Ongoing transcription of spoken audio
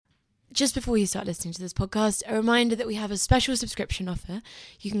Just before you start listening to this podcast, a reminder that we have a special subscription offer.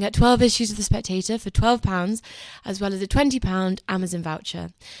 You can get 12 issues of The Spectator for £12, as well as a £20 Amazon voucher.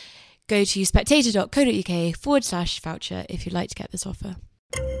 Go to spectator.co.uk/voucher if you'd like to get this offer.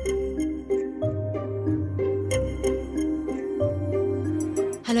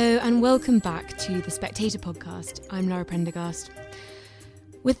 Hello and welcome back to The Spectator podcast. I'm Laura Prendergast.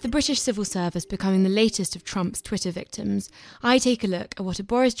 With the British civil service becoming the latest of Trump's Twitter victims, I take a look at what a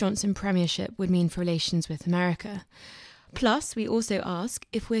Boris Johnson premiership would mean for relations with America. Plus, we also ask,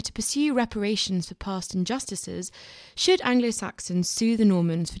 if we're to pursue reparations for past injustices, should Anglo-Saxons sue the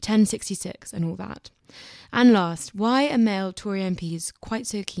Normans for 1066 and all that? And last, why are male Tory MPs quite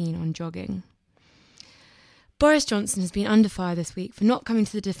so keen on jogging? Boris Johnson has been under fire this week for not coming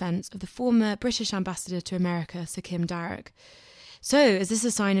to the defence of the former British ambassador to America, Sir Kim Darroch. So, is this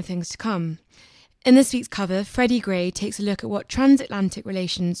a sign of things to come? In this week's cover, Freddie Gray takes a look at what transatlantic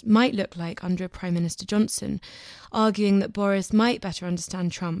relations might look like under Prime Minister Johnson, arguing that Boris might better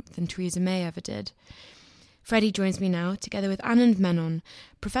understand Trump than Theresa May ever did. Freddie joins me now, together with Anand Menon,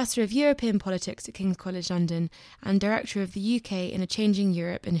 Professor of European Politics at King's College London and Director of the UK in a Changing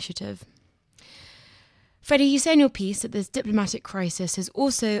Europe initiative. Freddie, you say in your piece that this diplomatic crisis is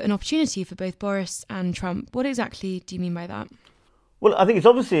also an opportunity for both Boris and Trump. What exactly do you mean by that? Well, I think it's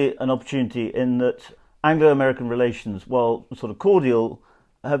obviously an opportunity in that Anglo-American relations, while sort of cordial,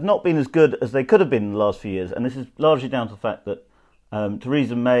 have not been as good as they could have been in the last few years. And this is largely down to the fact that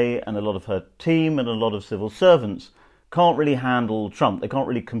Theresa May and a lot of her team and a lot of civil servants can't really handle Trump. They can't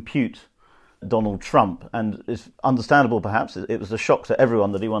really compute Donald Trump. And it's understandable, perhaps. It was a shock to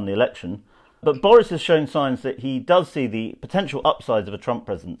everyone that he won the election. But Boris has shown signs that he does see the potential upsides of a Trump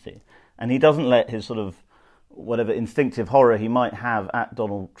presidency. And he doesn't let his sort of whatever instinctive horror he might have at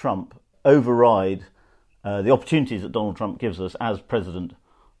Donald Trump override the opportunities that Donald Trump gives us as President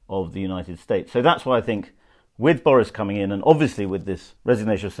of the United States. So that's why I think with Boris coming in, and obviously with this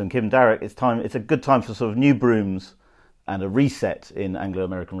resignation of Sir Kim Darroch, it's a good time for sort of new brooms and a reset in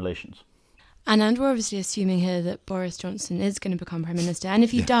Anglo-American relations. And we're obviously assuming here that Boris Johnson is going to become Prime Minister. And if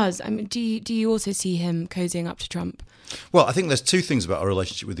he does, I mean, do you also see him cozying up to Trump? Well, I think there's two things about our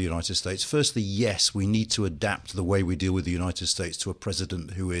relationship with the United States. Firstly, yes, we need to adapt the way we deal with the United States to a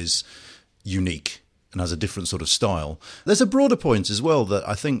president who is unique and has a different sort of style. There's a broader point as well that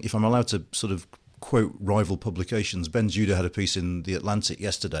I think, if I'm allowed to sort of quote rival publications, Ben Judah had a piece in The Atlantic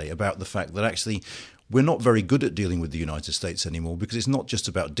yesterday about the fact that actually we're not very good at dealing with the United States anymore, because it's not just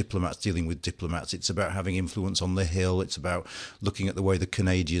about diplomats dealing with diplomats. It's about having influence on the Hill. It's about looking at the way the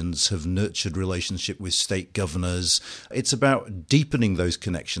Canadians have nurtured relationship with state governors. It's about deepening those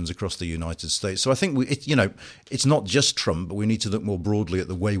connections across the United States. So I think it's not just Trump, but we need to look more broadly at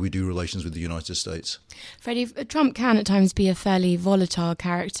the way we do relations with the United States. Freddie, Trump can at times be a fairly volatile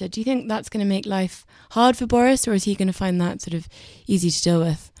character. Do you think that's going to make life hard for Boris, or is he going to find that sort of easy to deal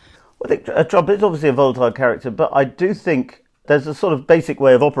with? Well, I think Trump is obviously a volatile character, but I do think there's a sort of basic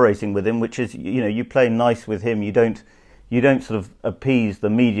way of operating with him, which is, you play nice with him. You don't sort of appease the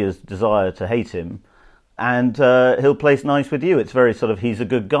media's desire to hate him, and he'll play nice with you. It's very sort of, he's a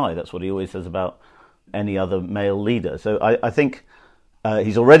good guy. That's what he always says about any other male leader. So I think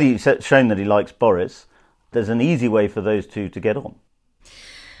he's already shown that he likes Boris. There's an easy way for those two to get on.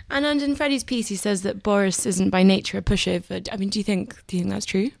 And in Freddie's piece, he says that Boris isn't by nature a pushover. I mean, do you think that's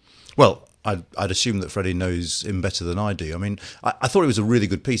true? Well, I'd assume that Freddie knows him better than I do. I mean, I thought it was a really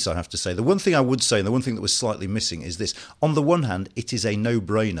good piece, I have to say. The one thing I would say, and the one thing that was slightly missing, is this. On the one hand, it is a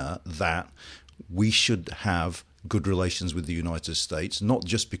no-brainer that we should have good relations with the United States, not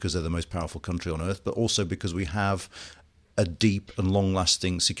just because they're the most powerful country on earth, but also because we have a deep and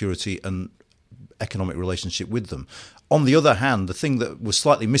long-lasting security and economic relationship with them. On the other hand, the thing that was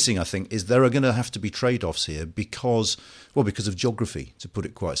slightly missing, I think, is there are going to have to be trade-offs here because of geography, to put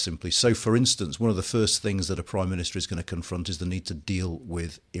it quite simply. So, for instance, one of the first things that a Prime Minister is going to confront is the need to deal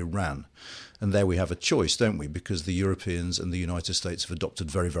with Iran. And there we have a choice, don't we? Because the Europeans and the United States have adopted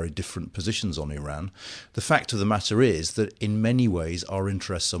very, very different positions on Iran. The fact of the matter is that in many ways our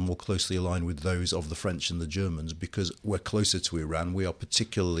interests are more closely aligned with those of the French and the Germans because we're closer to Iran. We are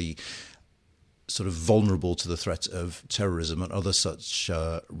particularly sort of vulnerable to the threat of terrorism and other such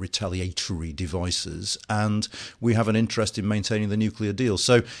retaliatory devices, and we have an interest in maintaining the nuclear deal.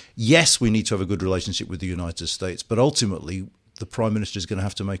 So yes, we need to have a good relationship with the United States, but ultimately the Prime Minister is going to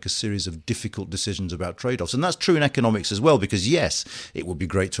have to make a series of difficult decisions about trade-offs. And that's true in economics as well, because yes, it would be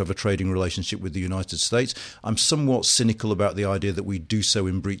great to have a trading relationship with the United States. I'm somewhat cynical about the idea that we do so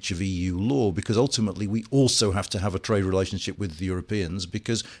in breach of EU law, because ultimately we also have to have a trade relationship with the Europeans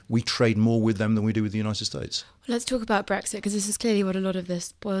because we trade more with them than we do with the United States. Let's talk about Brexit, because this is clearly what a lot of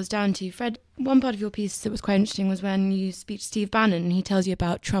this boils down to. Fred, one part of your piece that was quite interesting was when you speak to Steve Bannon and he tells you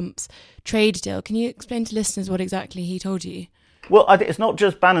about Trump's trade deal. Can you explain to listeners what exactly he told you? Well, I think it's not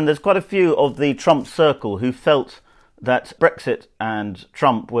just Bannon. There's quite a few of the Trump circle who felt that Brexit and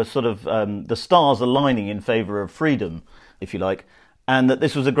Trump were sort of the stars aligning in favour of freedom, if you like, and that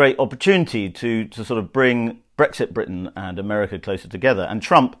this was a great opportunity to sort of bring Brexit Britain and America closer together. And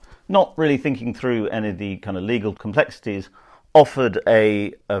Trump, not really thinking through any of the kind of legal complexities, offered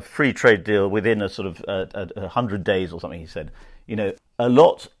a free trade deal within a sort of 100 days or something, he said. You know, a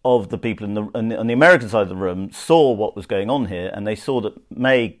lot of the people on the American side of the room saw what was going on here, and they saw that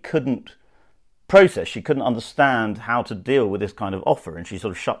May couldn't process, she couldn't understand how to deal with this kind of offer, and she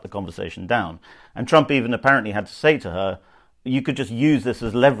sort of shut the conversation down. And Trump even apparently had to say to her, you could just use this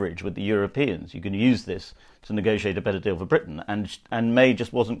as leverage with the Europeans. You can use this to negotiate a better deal for Britain. And May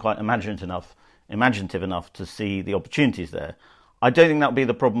just wasn't quite imaginative enough to see the opportunities there. I don't think that would be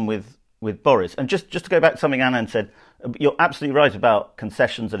the problem with Boris. And just to go back to something Anand said, you're absolutely right about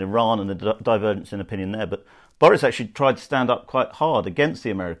concessions in Iran and the divergence in opinion there. But Boris actually tried to stand up quite hard against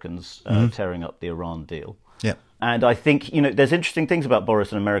the Americans tearing up the Iran deal. Yeah. And I think, there's interesting things about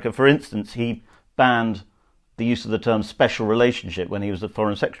Boris in America. For instance, he banned the use of the term special relationship when he was the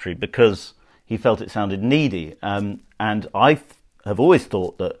foreign secretary because he felt it sounded needy. And I have always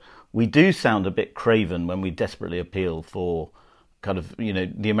thought that we do sound a bit craven when we desperately appeal for kind of,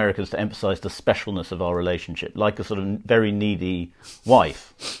 the Americans to emphasize the specialness of our relationship, like a sort of very needy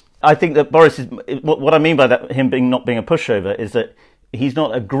wife. I think that Boris is, what I mean by that, him not being a pushover, is that he's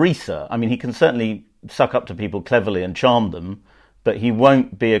not a greaser. I mean, he can certainly suck up to people cleverly and charm them, but he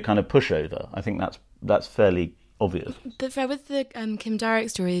won't be a kind of pushover. I think that's fairly obvious. But Fred, with the Kim Darroch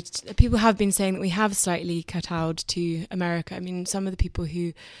story, people have been saying that we have slightly kowtowed to America. I mean, some of the people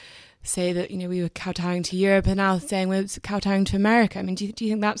who say that, we were kowtowing to Europe are now saying we're kowtowing to America. I mean, do you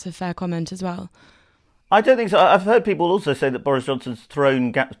think that's a fair comment as well? I don't think so. I've heard people also say that Boris Johnson's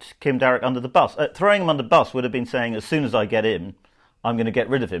thrown Kim Darroch under the bus. Throwing him under the bus would have been saying, as soon as I get in, I'm going to get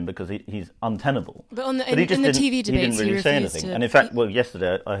rid of him because he's untenable. But in the TV debates, he didn't really say anything. And in fact,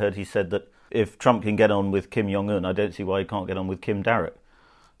 yesterday I heard he said that if Trump can get on with Kim Jong-un, I don't see why he can't get on with Kim Darroch.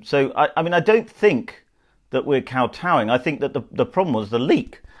 So, I mean, I don't think that we're kowtowing. I think that the problem was the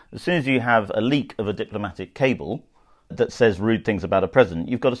leak. As soon as you have a leak of a diplomatic cable that says rude things about a president,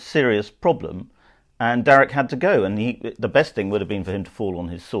 you've got a serious problem. And Darroch had to go, and the best thing would have been for him to fall on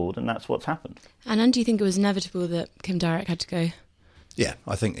his sword, and that's what's happened. And do you think it was inevitable that Kim Darroch had to go? Yeah,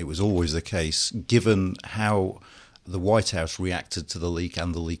 I think it was always the case, given how the White House reacted to the leak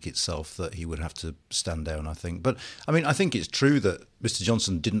and the leak itself, that he would have to stand down, I think. But, I mean, I think it's true that Mr.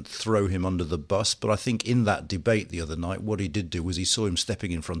 Johnson didn't throw him under the bus, but I think in that debate the other night, what he did do was he saw him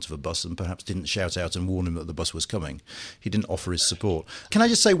stepping in front of a bus and perhaps didn't shout out and warn him that the bus was coming. He didn't offer his support. Can I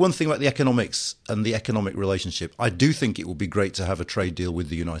just say one thing about the economics and the economic relationship? I do think it would be great to have a trade deal with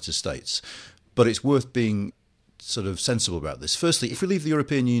the United States, but it's worth being sort of sensible about this. Firstly, if we leave the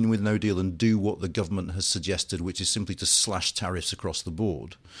European Union with no deal and do what the government has suggested, which is simply to slash tariffs across the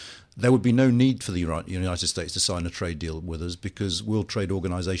board, there would be no need for the United States to sign a trade deal with us, because World Trade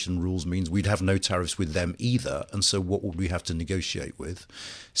Organization rules means we'd have no tariffs with them either, and so what would we have to negotiate with?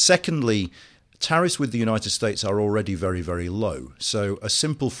 Secondly, tariffs with the United States are already very, very low. So a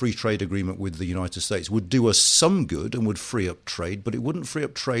simple free trade agreement with the United States would do us some good and would free up trade, but it wouldn't free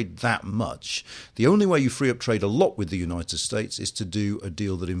up trade that much. The only way you free up trade a lot with the United States is to do a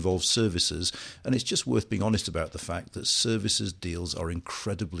deal that involves services. And it's just worth being honest about the fact that services deals are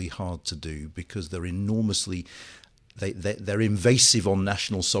incredibly hard to do because they're enormously... They're invasive on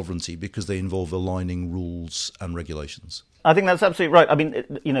national sovereignty because they involve aligning rules and regulations. I think that's absolutely right. I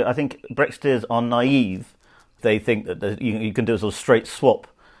mean, I think Brexiteers are naive. They think that you can do a sort of straight swap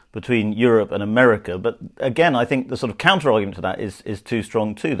between Europe and America. But again, I think the sort of counter-argument to that is too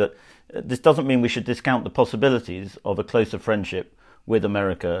strong too, that this doesn't mean we should discount the possibilities of a closer friendship with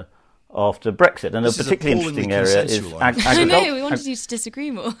America after Brexit. And a particularly interesting area is agriculture. I know, we wanted you to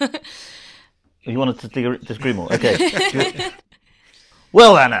disagree more. You wanted to disagree more? Okay.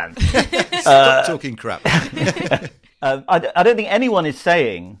 Well, Anand. Stop talking crap. I don't think anyone is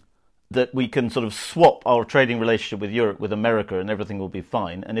saying that we can sort of swap our trading relationship with Europe with America and everything will be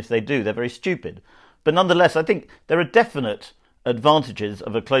fine. And if they do, they're very stupid. But nonetheless, I think there are definite advantages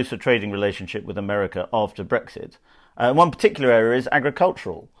of a closer trading relationship with America after Brexit. One particular area is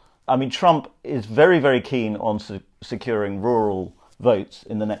agricultural. I mean, Trump is very, very keen on securing rural votes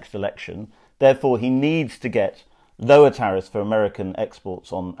in the next election. Therefore, he needs to get lower tariffs for American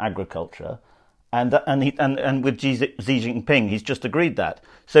exports on agriculture. And with Xi Jinping, he's just agreed that.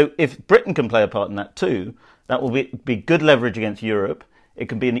 So if Britain can play a part in that too, That will be good leverage against Europe. It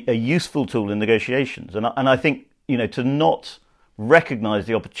can be a useful tool in negotiations. And I think, to not recognise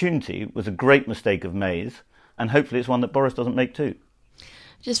the opportunity was a great mistake of May's, and hopefully it's one that Boris doesn't make too.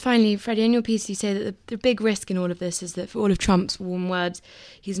 Just finally, Freddie, in your piece you say that the big risk in all of this is that for all of Trump's warm words,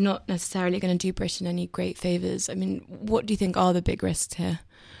 he's not necessarily going to do Britain any great favours. I mean, what do you think are the big risks here?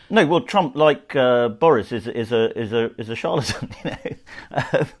 No, well, Trump, like Boris, is a charlatan.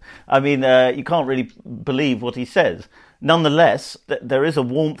 You can't really believe what he says. Nonetheless, there is a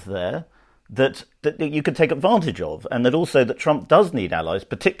warmth there that you could take advantage of, and that Trump does need allies,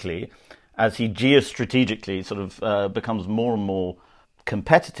 particularly as he geostrategically sort of becomes more and more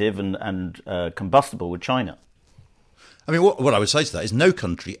competitive and combustible with China. I mean, what I would say to that is no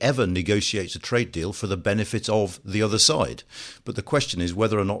country ever negotiates a trade deal for the benefit of the other side. But the question is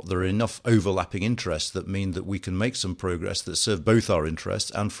whether or not there are enough overlapping interests that mean that we can make some progress that serve both our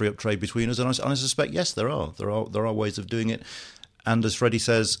interests and free up trade between us. And I suspect, yes, there are. There are ways of doing it. And as Freddie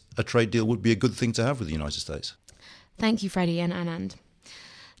says, a trade deal would be a good thing to have with the United States. Thank you, Freddie and Anand.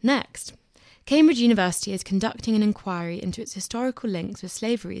 Next, Cambridge University is conducting an inquiry into its historical links with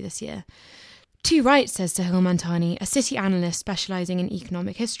slavery this year. Too right, says Sahil Mantani, a city analyst specialising in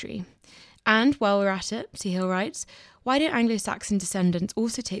economic history. And while we're at it, Sahil writes, why don't Anglo-Saxon descendants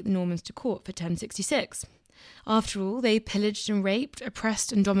also take the Normans to court for 1066? After all, they pillaged and raped,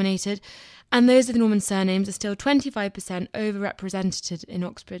 oppressed and dominated, and those of the Norman surnames are still 25% overrepresented in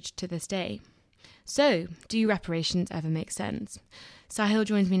Oxbridge to this day. So, do reparations ever make sense? Sahil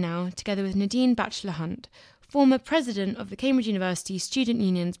joins me now, together with Nadine Batchelor-Hunt, former president of the Cambridge University Student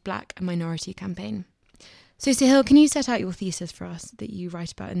Union's Black and Minority Campaign. So, Sahil, can you set out your thesis for us that you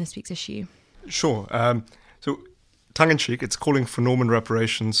write about in this week's issue? Sure. So, tongue-in-cheek, it's calling for Norman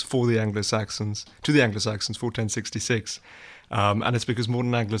reparations for the Anglo-Saxons, to the Anglo-Saxons for 1066. And it's because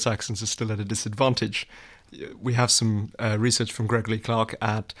modern Anglo-Saxons are still at a disadvantage. We have some research from Gregory Clark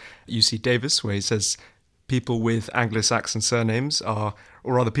at UC Davis, where he says people with Anglo-Saxon surnames or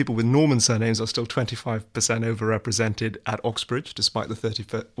rather people with Norman surnames are still 25% overrepresented at Oxbridge, despite the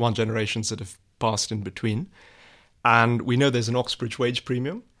 31 generations that have passed in between. And we know there's an Oxbridge wage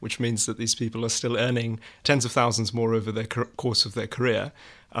premium, which means that these people are still earning tens of thousands more over the course of their career.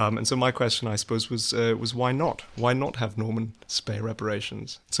 And so my question, I suppose, was why not? Why not have Normans pay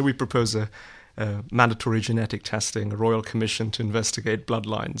reparations? So we propose a mandatory genetic testing, a royal commission to investigate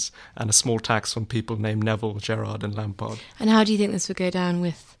bloodlines, and a small tax on people named Neville, Gerard and Lampard. And how do you think this would go down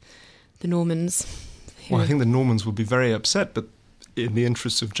with the Normans? Well, I think the Normans will be very upset, but in the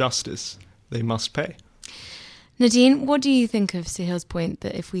interests of justice, they must pay. Nadine, what do you think of Sahil's point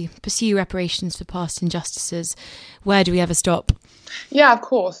that if we pursue reparations for past injustices, where do we ever stop? Yeah, of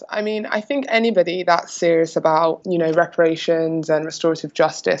course. I mean, I think anybody that's serious about, reparations and restorative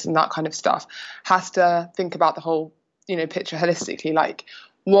justice and that kind of stuff has to think about the whole, picture holistically. Like,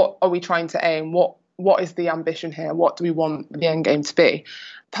 what are we trying to aim? What is the ambition here? What do we want the end game to be?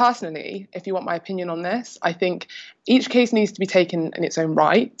 Personally, if you want my opinion on this, I think each case needs to be taken in its own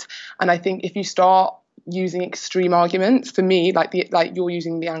right. And I think if you start using extreme arguments, for me, like you're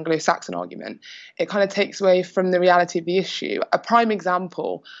using the Anglo-Saxon argument, it kind of takes away from the reality of the issue. A prime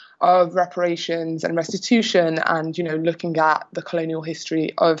example of reparations and restitution and, looking at the colonial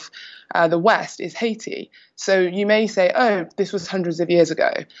history of the West is Haiti. So you may say, oh, this was hundreds of years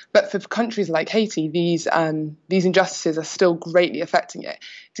ago. But for countries like Haiti, these injustices are still greatly affecting it.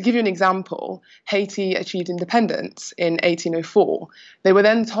 To give you an example, Haiti achieved independence in 1804. They were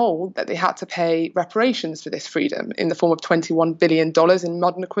then told that they had to pay reparations for this freedom in the form of $21 billion in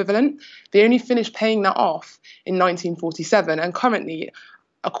modern equivalent. They only finished paying that off in 1947, and currently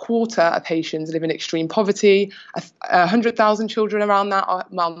a quarter of Haitians live in extreme poverty. 100,000 children around that are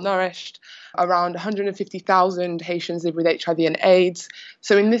malnourished. Around 150,000 Haitians live with HIV and AIDS.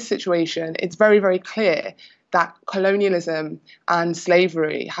 So in this situation, it's very, very clear that colonialism and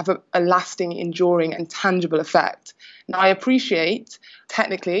slavery have a lasting, enduring and tangible effect. Now, I appreciate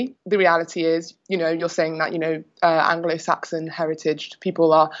technically the reality is, you're saying that, Anglo-Saxon heritage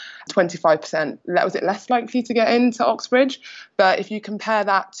people are 25%, was it less likely to get into Oxbridge? But if you compare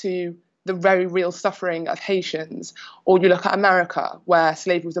that to the very real suffering of Haitians, or you look at America, where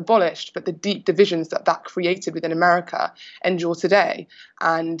slavery was abolished, but the deep divisions that created within America endure today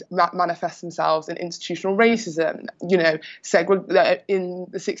and manifest themselves in institutional racism, in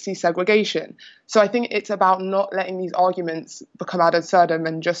the 60s segregation. So I think it's about not letting these arguments become ad absurdum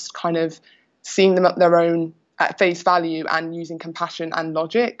and just kind of seeing them at their own at face value and using compassion and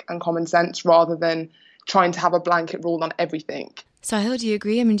logic and common sense rather than trying to have a blanket rule on everything. Sahil, do you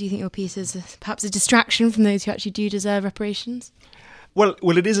agree? I mean, do you think your piece is perhaps a distraction from those who actually do deserve reparations? Well,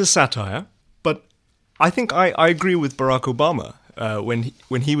 it is a satire, but I think I agree with Barack Obama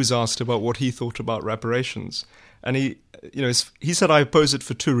when he was asked about what he thought about reparations. And he said, I oppose it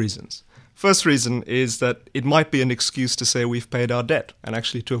for two reasons. First reason is that it might be an excuse to say we've paid our debt, and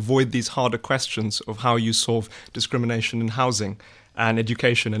actually to avoid these harder questions of how you solve discrimination in housing and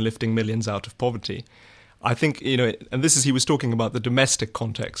education and lifting millions out of poverty. I think, and he was talking about the domestic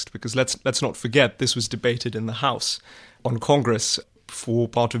context, because let's not forget this was debated in the House on Congress for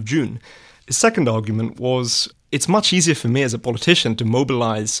part of June. His second argument was, it's much easier for me as a politician to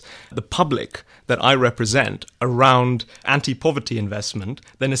mobilize the public that I represent around anti-poverty investment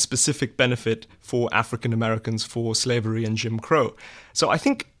than a specific benefit for African Americans for slavery and Jim Crow. So I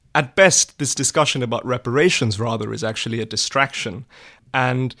think at best this discussion about reparations rather is actually a distraction,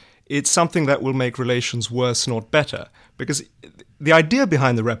 and it's something that will make relations worse, not better, because the idea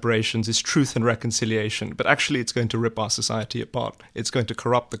behind the reparations is truth and reconciliation, but actually it's going to rip our society apart. It's going to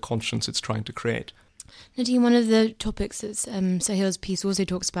corrupt the conscience it's trying to create. Nadine, one of the topics that Sahil's piece also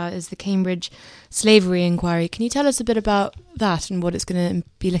talks about is the Cambridge slavery inquiry. Can you tell us a bit about that and what it's going to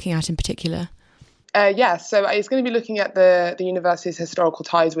be looking at in particular? So it's going to be looking at the university's historical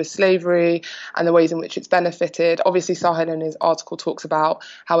ties with slavery and the ways in which it's benefited. Obviously, Sahil in his article talks about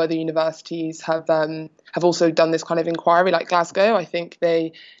how other universities have also done this kind of inquiry, like Glasgow. I think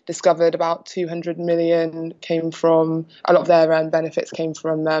they discovered about 200 million came from, a lot of their benefits came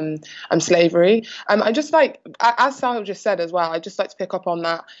from slavery. I just like, as Sahil just said as well, I'd just like to pick up on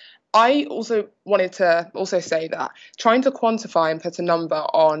that. I also wanted to also say that trying to quantify and put a number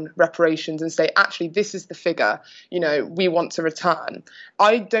on reparations and say, actually, this is the figure, we want to return.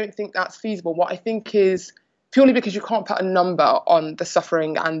 I don't think that's feasible. What I think is, purely because you can't put a number on the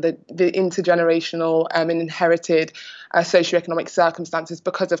suffering and the intergenerational and inherited socioeconomic circumstances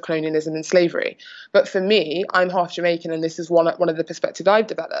because of colonialism and slavery. But for me, I'm half Jamaican, and this is one of the perspectives I've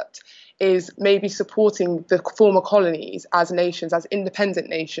developed, is maybe supporting the former colonies as nations, as independent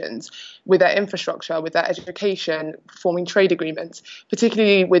nations, with their infrastructure, with their education, forming trade agreements.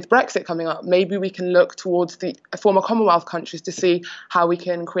 Particularly with Brexit coming up, maybe we can look towards the former Commonwealth countries to see how we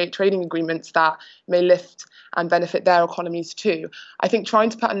can create trading agreements that may lift and benefit their economies too. I think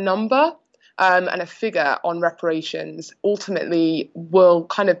trying to put a number and a figure on reparations ultimately will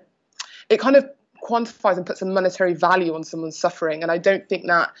kind of quantifies and puts a monetary value on someone's suffering. And I don't think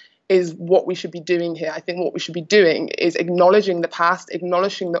that is what we should be doing here. I think what we should be doing is acknowledging the past,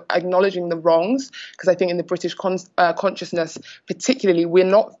 acknowledging the wrongs, because I think in the British consciousness, particularly, we're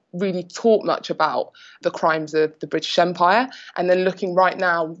not really taught much about the crimes of the British Empire. And then looking right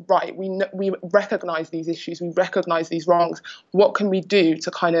now, we recognise these issues, we recognise these wrongs. What can we do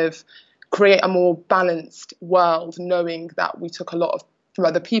to kind of create a more balanced world, knowing that we took a lot from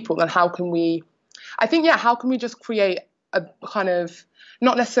other people? And how can we just create a kind of,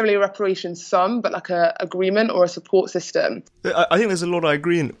 not necessarily a reparations sum, but like a agreement or a support system? I think there's a lot I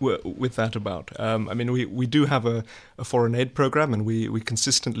agree with that about. We do have a foreign aid program, and we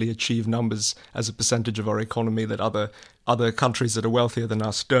consistently achieve numbers as a percentage of our economy that other countries that are wealthier than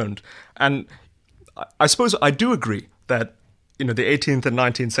us don't. And I suppose I do agree that the 18th and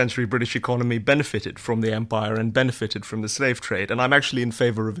 19th century British economy benefited from the empire and benefited from the slave trade. And I'm actually in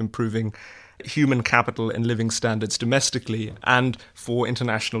favour of improving human capital and living standards domestically and for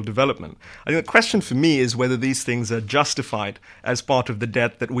international development. I think the question for me is whether these things are justified as part of the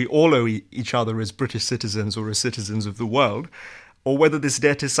debt that we all owe each other as British citizens or as citizens of the world, or whether this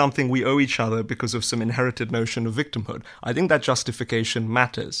debt is something we owe each other because of some inherited notion of victimhood. I think that justification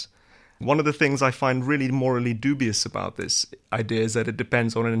matters. One of the things I find really morally dubious about this idea is that it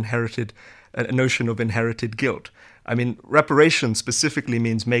depends on a notion of inherited guilt. I mean, reparation specifically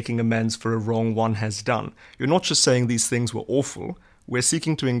means making amends for a wrong one has done. You're not just saying these things were awful, we're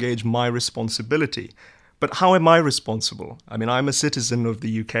seeking to engage my responsibility. But how am I responsible? I mean, I'm a citizen of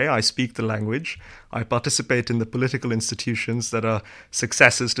the UK, I speak the language, I participate in the political institutions that are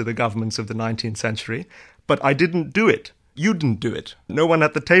successors to the governments of the 19th century, but I didn't do it. You didn't do it. No one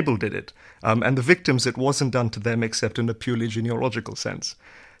at the table did it. And the victims, it wasn't done to them except in a purely genealogical sense.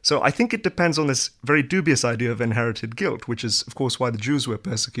 So I think it depends on this very dubious idea of inherited guilt, which is, of course, why the Jews were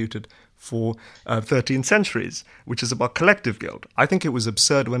persecuted for 13 centuries, which is about collective guilt. I think it was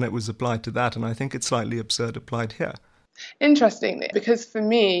absurd when it was applied to that, and I think it's slightly absurd applied here. Interestingly, because for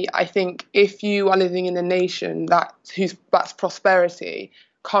me, I think if you are living in a nation that's prosperity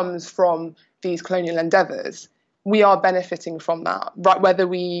comes from these colonial endeavours, we are benefiting from that, right? Whether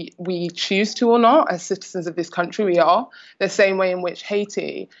we choose to or not, as citizens of this country, we are. The same way in which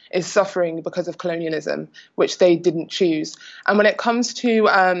Haiti is suffering because of colonialism, which they didn't choose. And when it comes to,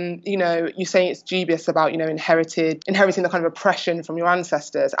 you saying it's dubious about, inheriting the kind of oppression from your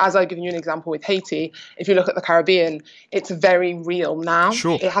ancestors. As I've given you an example with Haiti, if you look at the Caribbean, it's very real now.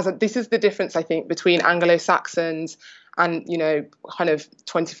 Sure. This is the difference, I think, between Anglo-Saxons and, kind of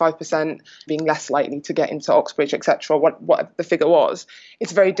 25% being less likely to get into Oxbridge, etc., what the figure was.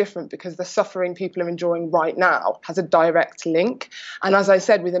 It's very different because the suffering people are enduring right now has a direct link. And as I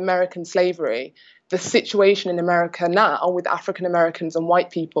said, with American slavery, the situation in America now with African Americans and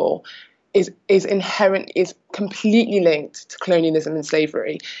white people is completely linked to colonialism and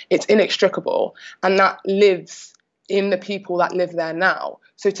slavery. It's inextricable. And that lives in the people that live there now.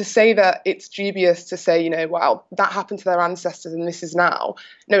 So to say that it's dubious to say, well, that happened to their ancestors and this is now.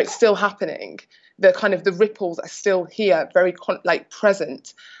 No, it's still happening. The ripples are still here, very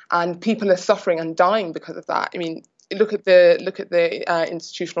present, and people are suffering and dying because of that. I mean, look at the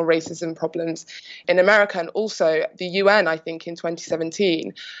institutional racism problems in America, and also the UN, I think, in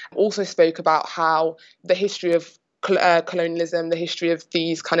 2017 also spoke about how the history of colonialism, the history of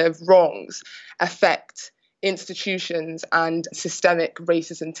these kind of wrongs affect institutions and systemic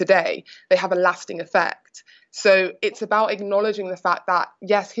racism today. They have a lasting effect. So it's about acknowledging the fact that,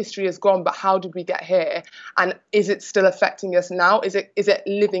 yes, history is gone, but how did we get here? And is it still affecting us now? Is it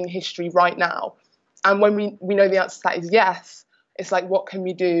living history right now? And when we know the answer to that is yes, it's like, what can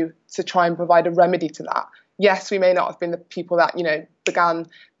we do to try and provide a remedy to that? Yes, we may not have been the people that, began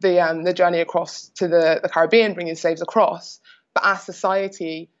the journey across to the Caribbean, bringing slaves across, but our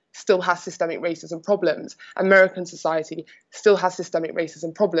society still has systemic racism problems. American society still has systemic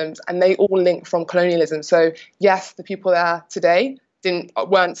racism problems, and they all link from colonialism. So yes, the people there today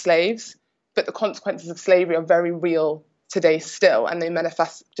weren't slaves, but the consequences of slavery are very real today still, and they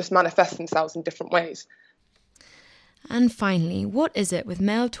manifest themselves in different ways. And finally, what is it with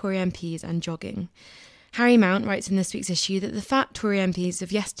male Tory MPs and jogging? Harry Mount writes in this week's issue that the fat Tory MPs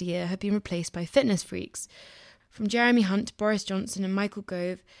of yesteryear have been replaced by fitness freaks. From Jeremy Hunt, Boris Johnson and Michael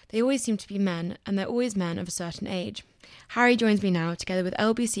Gove, they always seem to be men, and they're always men of a certain age. Harry joins me now, together with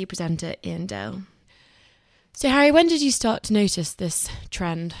LBC presenter Ian Dale. So Harry, when did you start to notice this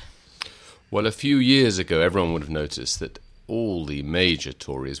trend? Well, a few years ago, everyone would have noticed that all the major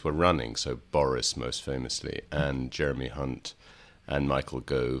Tories were running, so Boris most famously, and Jeremy Hunt and Michael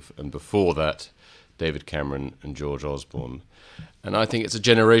Gove, and before that, David Cameron and George Osborne. And I think it's a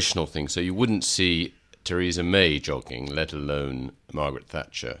generational thing, so you wouldn't see Theresa May jogging, let alone Margaret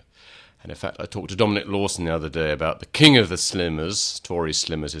Thatcher. And in fact, I talked to Dominic Lawson the other day about the king of the slimmers, Tory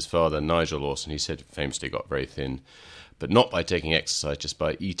slimmers, his father, Nigel Lawson. He said famously got very thin, but not by taking exercise, just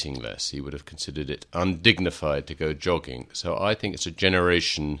by eating less. He would have considered it undignified to go jogging. So I think it's a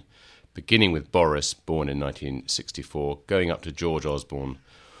generation, beginning with Boris, born in 1964, going up to George Osborne,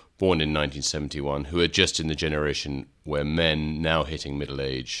 born in 1971, who are just in the generation where men, now hitting middle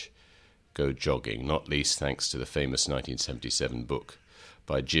age, go jogging, not least thanks to the famous 1977 book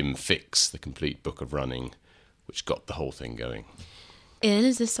by Jim Fixx, The Complete Book of Running, which got the whole thing going. Ian,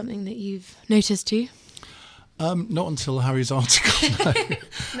 is this something that you've noticed too? Not until Harry's article.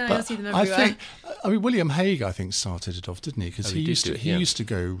 No, you'll see them everywhere. William Hague, I think, started it off, didn't he? Because he used to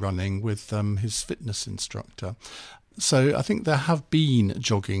go running with his fitness instructor. So I think there have been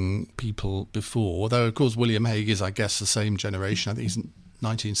jogging people before, though, of course, William Hague is, I guess, the same generation. I think he's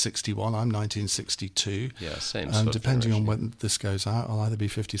 1961, I'm 1962. Yeah, same depending on when this goes out, I'll either be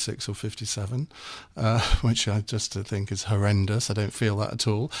 56 or 57, which I just think is horrendous. I don't feel that at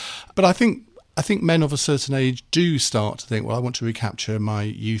all. But I think men of a certain age do start to think, well, I want to recapture my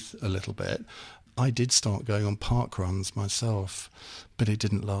youth a little bit. I did start going on park runs myself, but it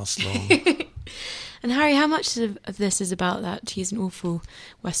didn't last long. And Harry, how much of this is about that, to use an awful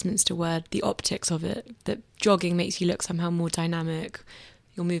Westminster word, the optics of it, that jogging makes you look somehow more dynamic,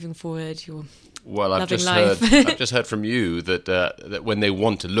 you're moving forward, you're loving life? I've just heard from you that when they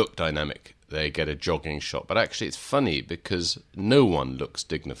want to look dynamic, they get a jogging shot. But actually it's funny because no one looks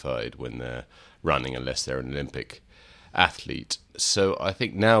dignified when they're running unless they're an Olympic athlete. So I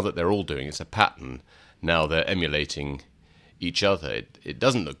think now that they're all doing it's a pattern, now they're emulating each other. It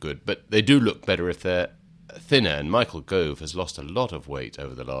doesn't look good, but they do look better if they're thinner. And Michael Gove has lost a lot of weight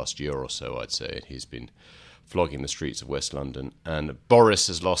over the last year or so, I'd say. He's been flogging the streets of West London. And Boris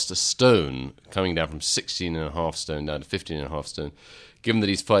has lost a stone, coming down from 16.5 stone down to 15.5 stone. Given that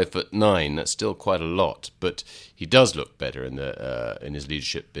he's 5'9", that's still quite a lot. But he does look better in his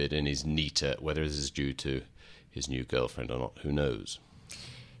leadership bid, and he's neater. Whether this is due to his new girlfriend or not, who knows?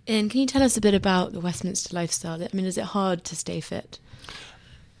 Ian, can you tell us a bit about the Westminster lifestyle? I mean, is it hard to stay fit?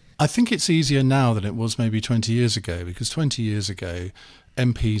 I think it's easier now than it was maybe 20 years ago, because 20 years ago,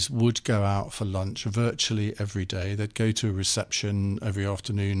 MPs would go out for lunch virtually every day. They'd go to a reception every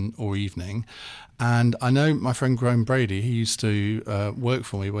afternoon or evening. And I know my friend Graham Brady, he used to work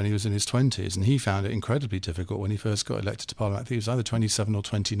for me when he was in his 20s, and he found it incredibly difficult when he first got elected to Parliament. I think he was either 27 or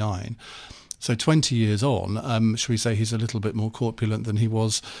 29. So 20 years on, should we say he's a little bit more corpulent than he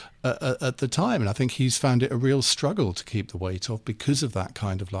was at the time. And I think he's found it a real struggle to keep the weight off because of that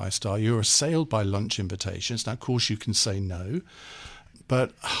kind of lifestyle. You're assailed by lunch invitations. Now, of course, you can say no.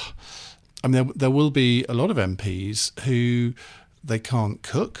 But I mean, there will be a lot of MPs who they can't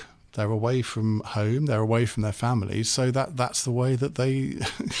cook. They're away from home. They're away from their families. So that's the way that they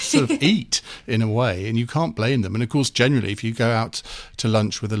sort of eat in a way. And you can't blame them. And of course, generally, if you go out to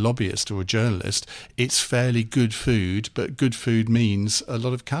lunch with a lobbyist or a journalist, it's fairly good food. But good food means a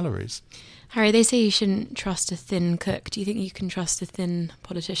lot of calories. Harry, they say you shouldn't trust a thin cook. Do you think you can trust a thin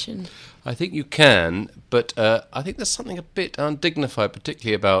politician? I think you can, but I think there's something a bit undignified,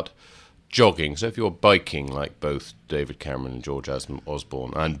 particularly about jogging. So if you're biking, like both David Cameron and George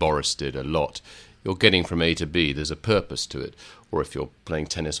Osborne and Boris did a lot, you're getting from A to B. There's a purpose to it. Or if you're playing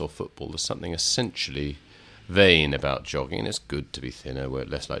tennis or football, there's something essentially vain about jogging. And it's good to be thinner, we're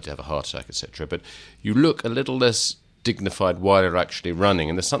less likely to have a heart attack, etc. But you look a little less dignified while you're actually running.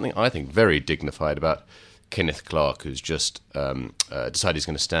 And there's something, I think, very dignified about Kenneth Clarke, who's just decided he's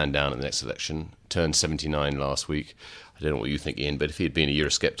going to stand down at the next election, turned 79 last week. I don't know what you think, Ian, but if he had been a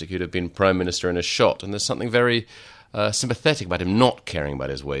Eurosceptic, he'd have been Prime Minister in a shot. And there's something very sympathetic about him not caring about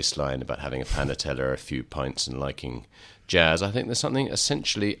his waistline, about having a panatella, a few pints and liking jazz. I think there's something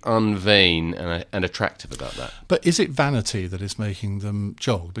essentially unvain and attractive about that. But is it vanity that is making them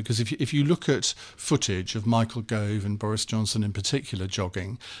jog? Because if you look at footage of Michael Gove and Boris Johnson in particular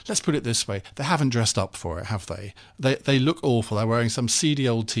jogging, let's put it this way, they haven't dressed up for it, have they? They look awful. They're wearing some seedy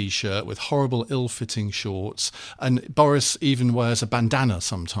old T-shirt with horrible ill-fitting shorts, and Boris even wears a bandana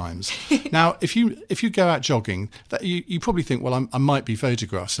sometimes. Now, if you go out jogging, you probably think, well, I might be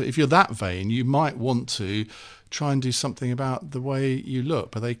photographed. So if you're that vain, you might want to try and do something about the way you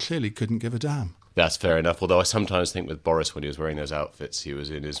look, but they clearly couldn't give a damn. That's fair enough, although I sometimes think with Boris, when he was wearing those outfits, he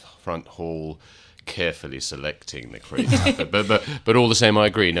was in his front hall carefully selecting the crazy outfit. But all the same, I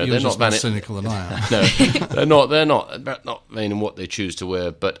agree. No, You're they're just not more cynical than I No, am. they're not vain in what they choose to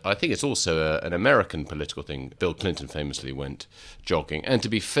wear, but I think it's also an American political thing. Bill Clinton famously went jogging, and to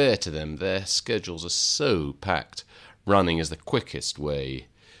be fair to them, their schedules are so packed. Running is the quickest way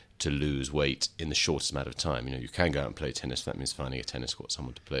to lose weight in the shortest amount of time. You know, you can go out and play tennis. That means finding a tennis court,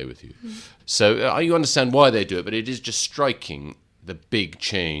 someone to play with you. So you understand why they do it, but it is just striking the big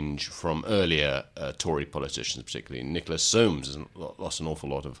change from earlier Tory politicians, particularly Nicholas Soames has lost an awful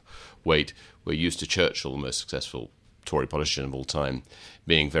lot of weight. We're used to Churchill, the most successful Tory politician of all time,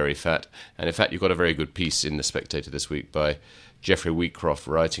 being very fat. And in fact, you've got a very good piece in The Spectator this week by Geoffrey Wheatcroft,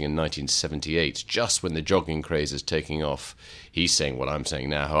 writing in 1978, just when the jogging craze is taking off. He's saying what I'm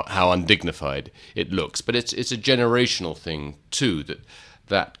saying now, how undignified it looks. But it's a generational thing too,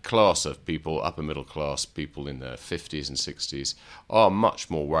 that class of people, upper middle class people in their 50s and 60s, are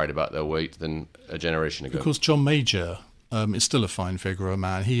much more worried about their weight than a generation ago. Of course, John Major is still a fine figure of a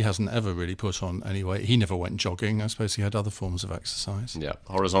man. He hasn't ever really put on any weight. He never went jogging. I suppose he had other forms of exercise. Yeah,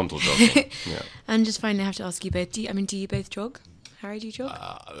 horizontal jogging. Yeah. And just finally, I have to ask you both, do you both jog? Harry, do you jog?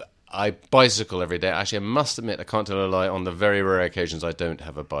 I bicycle every day. Actually, I must admit, I can't tell a lie, on the very rare occasions I don't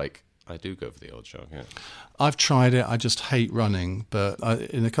have a bike, I do go for the old jog, yeah. I've tried it. I just hate running. But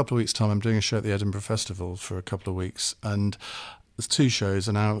in a couple of weeks' time, I'm doing a show at the Edinburgh Festival for a couple of weeks. And there's two shows,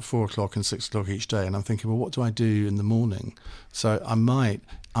 an hour at 4 o'clock and 6 o'clock each day. And I'm thinking, well, what do I do in the morning? So I might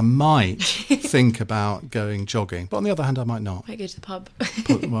think about going jogging. But on the other hand, I might not. Might go to the pub.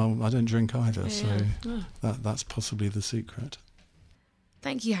 Well, I don't drink either. Yeah. So that's possibly the secret.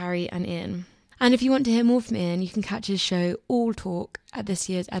 Thank you, Harry and Ian. And if you want to hear more from Ian, you can catch his show All Talk at this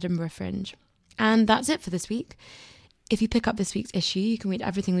year's Edinburgh Fringe. And that's it for this week. If you pick up this week's issue, you can read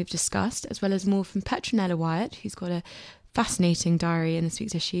everything we've discussed, as well as more from Petronella Wyatt, who's got a fascinating diary in this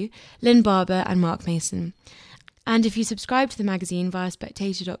week's issue, Lynn Barber and Mark Mason. And if you subscribe to the magazine via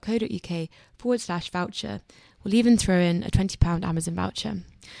spectator.co.uk/voucher, we'll even throw in a £20 Amazon voucher.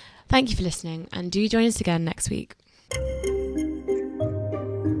 Thank you for listening, and do join us again next week.